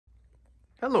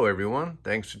Hello everyone,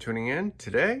 thanks for tuning in.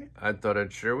 Today I thought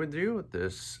I'd share with you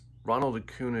this Ronald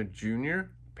Acuna Jr.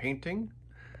 painting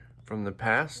from the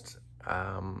past.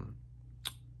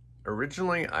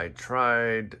 Originally I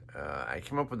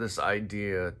came up with this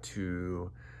idea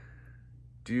to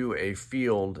do a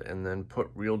field and then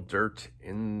put real dirt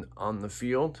on the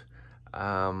field.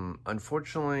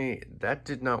 Unfortunately, that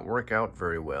did not work out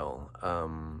very well.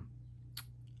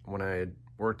 When I had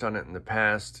worked on it in the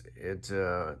past,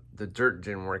 the dirt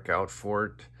didn't work out for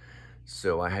it,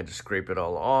 so I had to scrape it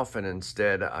all off, and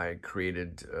instead I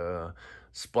created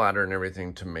splatter and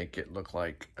everything to make it look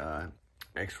like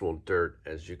actual dirt.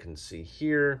 As you can see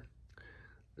here,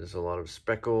 there's a lot of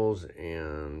speckles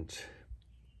and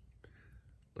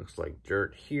looks like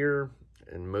dirt here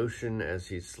in motion as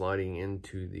he's sliding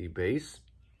into the base.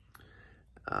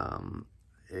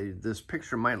 This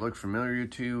picture might look familiar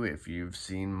to you if you've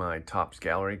seen my Topps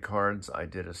Gallery cards. I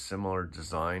did a similar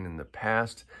design in the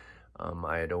past.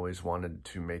 I had always wanted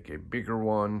to make a bigger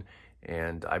one,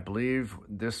 and I believe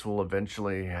this will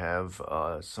eventually have,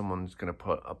 someone's going to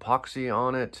put epoxy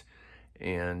on it,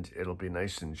 and it'll be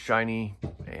nice and shiny,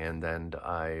 and then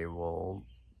I will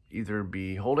either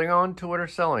be holding on to it or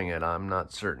selling it. I'm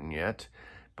not certain yet,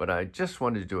 but I just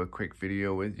wanted to do a quick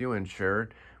video with you and share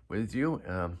it with you.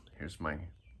 Here's my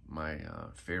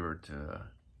favorite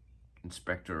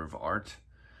inspector of art,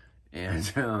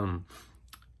 and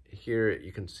here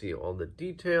you can see all the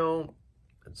detail.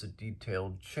 It's a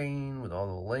detailed chain with all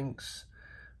the links.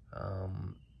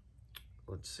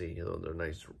 Let's see, there are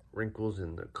nice wrinkles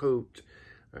in the coat,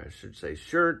 or I should say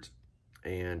shirt,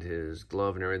 and his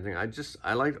glove and everything.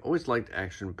 I always liked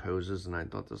action poses, and I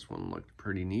thought this one looked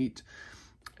pretty neat,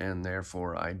 and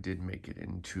therefore I did make it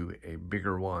into a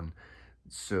bigger one.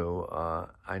 So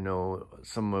I know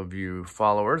some of you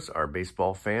followers are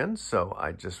baseball fans, so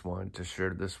I just wanted to share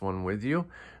this one with you.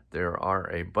 There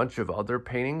are a bunch of other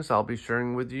paintings I'll be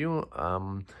sharing with you.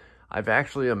 I've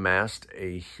actually amassed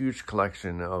a huge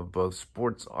collection of both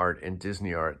sports art and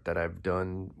Disney art that I've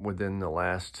done within the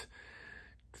last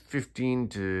 15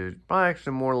 to,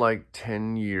 actually more like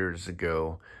 10 years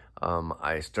ago.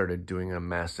 I started doing a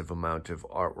massive amount of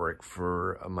artwork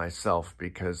for myself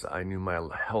because I knew my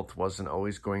health wasn't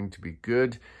always going to be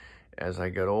good. As I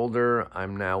got older,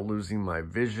 I'm now losing my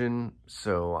vision,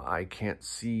 so I can't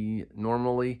see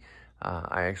normally.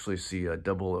 I actually see a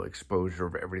double exposure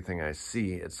of everything I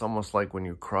see. It's almost like when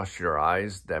you cross your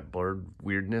eyes, that blurred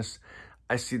weirdness.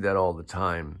 I see that all the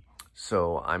time.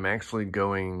 So I'm actually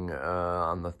going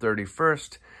on the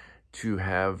 31st to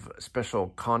have special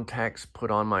contacts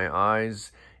put on my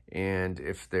eyes, and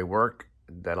if they work,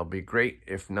 that'll be great.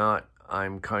 If not,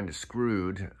 I'm kind of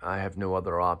screwed. I have no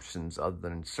other options other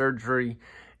than surgery,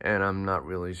 and I'm not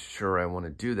really sure I want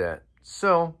to do that.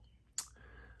 So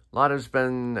a lot has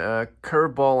been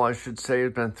curveball, I should say,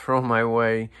 has been thrown my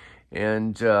way,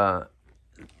 and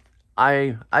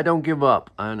I don't give up,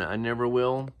 and I never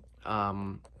will.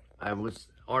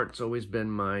 Art's always been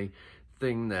my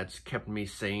thing that's kept me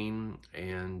sane,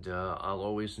 and I'll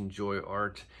always enjoy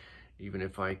art even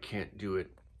if I can't do it.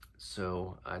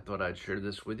 So I thought I'd share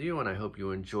this with you, and I hope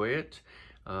you enjoy it.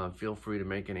 Feel free to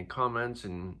make any comments,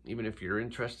 and even if you're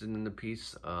interested in the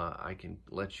piece, I can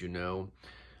let you know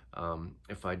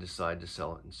if I decide to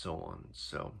sell it and so on.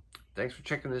 So thanks for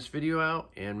checking this video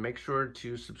out, and make sure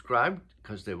to subscribe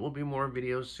because there will be more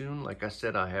videos soon. Like I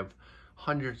said, I have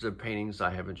hundreds of paintings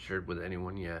I haven't shared with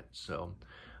anyone yet, so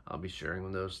I'll be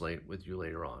sharing those with you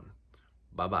later on.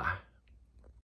 Bye-bye.